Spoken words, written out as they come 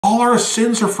all our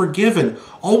sins are forgiven.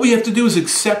 All we have to do is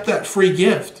accept that free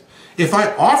gift. If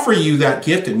I offer you that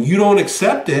gift and you don't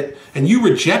accept it and you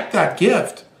reject that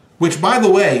gift, which, by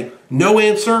the way, no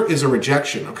answer is a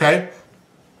rejection, okay?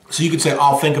 So you could say,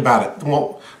 I'll think about it.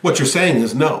 Well, what you're saying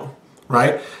is no,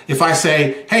 right? If I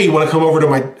say, hey, you want to come over to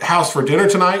my house for dinner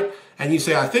tonight? And you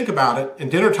say, I think about it, and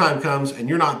dinner time comes and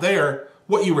you're not there,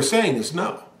 what you were saying is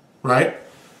no, right?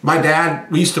 My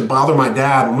dad, we used to bother my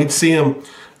dad when we'd see him.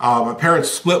 My parents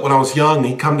split when I was young, and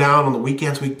he'd come down on the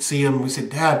weekends, we'd see him, and we said,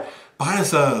 Dad, buy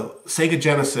us a Sega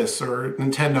Genesis or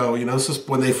Nintendo. You know, this is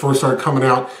when they first started coming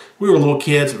out. We were little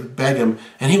kids, we'd beg him,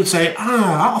 and he would say,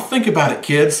 I'll think about it,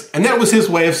 kids. And that was his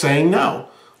way of saying no.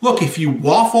 Look, if you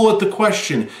waffle at the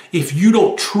question, if you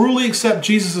don't truly accept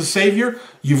Jesus as Savior,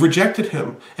 you've rejected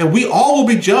him. And we all will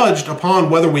be judged upon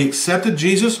whether we accepted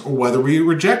Jesus or whether we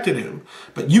rejected him.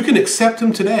 But you can accept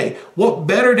him today. What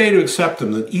better day to accept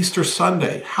him than Easter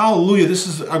Sunday? Hallelujah. This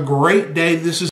is a great day. This is